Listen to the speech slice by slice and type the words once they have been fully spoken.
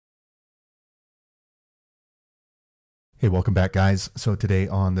Hey, welcome back guys. So today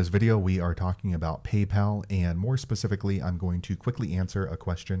on this video, we are talking about PayPal, and more specifically, I'm going to quickly answer a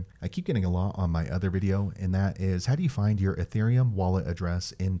question I keep getting a lot on my other video, and that is, how do you find your Ethereum wallet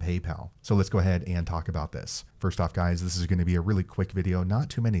address in PayPal? So let's go ahead and talk about this. First off guys, this is going to be a really quick video, not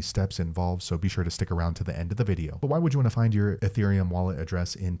too many steps involved, so be sure to stick around to the end of the video. But why would you want to find your Ethereum wallet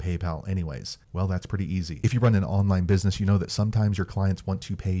address in PayPal anyways? Well, that's pretty easy. If you run an online business, you know that sometimes your clients want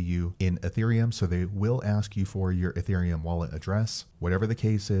to pay you in Ethereum, so they will ask you for your Ethereum wallet address. Whatever the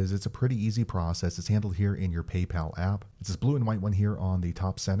case is, it's a pretty easy process. It's handled here in your PayPal app. It's this blue and white one here on the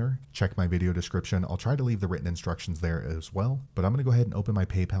top center. Check my video description. I'll try to leave the written instructions there as well, but I'm going to go ahead and open my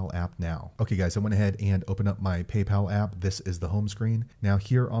PayPal app now. Okay guys, I went ahead and opened up my PayPal app. This is the home screen. Now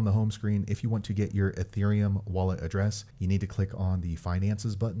here on the home screen, if you want to get your Ethereum wallet address, you need to click on the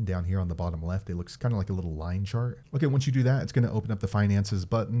finances button down here on the bottom left. It looks kind of like a little line chart. Okay, once you do that, it's going to open up the finances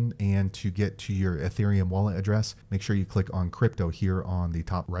button, and to get to your Ethereum wallet address, make sure you click on crypto here on the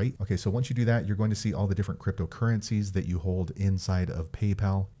top right. Okay, so once you do that, you're going to see all the different cryptocurrencies that you hold inside of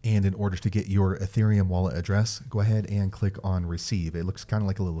PayPal. And in order to get your Ethereum wallet address, go ahead and click on receive. It looks kind of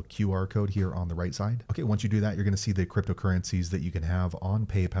like a little QR code here on the right side. Okay, once you do that, you're going to see the cryptocurrencies that you can have on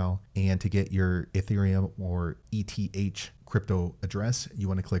PayPal. And to get your Ethereum or ETH crypto address, you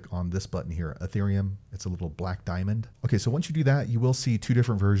want to click on this button here, Ethereum. It's a little black diamond. Okay, so once you do that, you will see two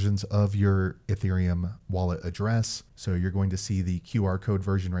different versions of your Ethereum wallet address. So you're going to see the QR code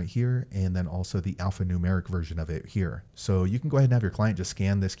version right here, and then also the alphanumeric version of it here. So you can go ahead and have your client just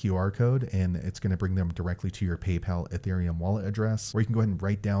scan this QR code, and it's going to bring them directly to your PayPal Ethereum wallet address. Or you can go ahead and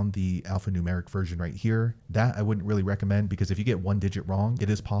write down the alphanumeric version right here. That I wouldn't really recommend, because if you get one digit wrong, it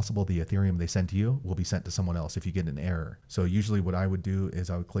is possible the Ethereum they send to you will be sent to someone else if you get an error. So usually what I would do is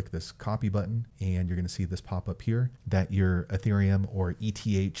I would click this copy button, and you're going to see this pop up here that your Ethereum or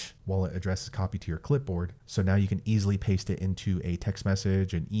ETH wallet address is copied to your clipboard. So now you can easily paste it into a text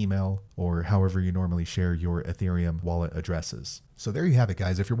message, an email, or however you normally share your Ethereum wallet addresses. So there you have it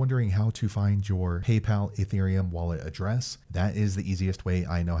guys. If you're wondering how to find your PayPal Ethereum wallet address, that is the easiest way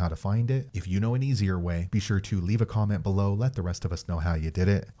I know how to find it. If you know an easier way, be sure to leave a comment below. Let the rest of us know how you did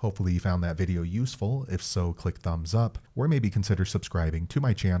it. Hopefully you found that video useful. If so, click thumbs up, or maybe consider subscribing to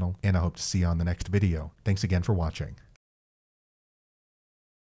my channel, and I hope to see you on the next video. Thanks again for watching.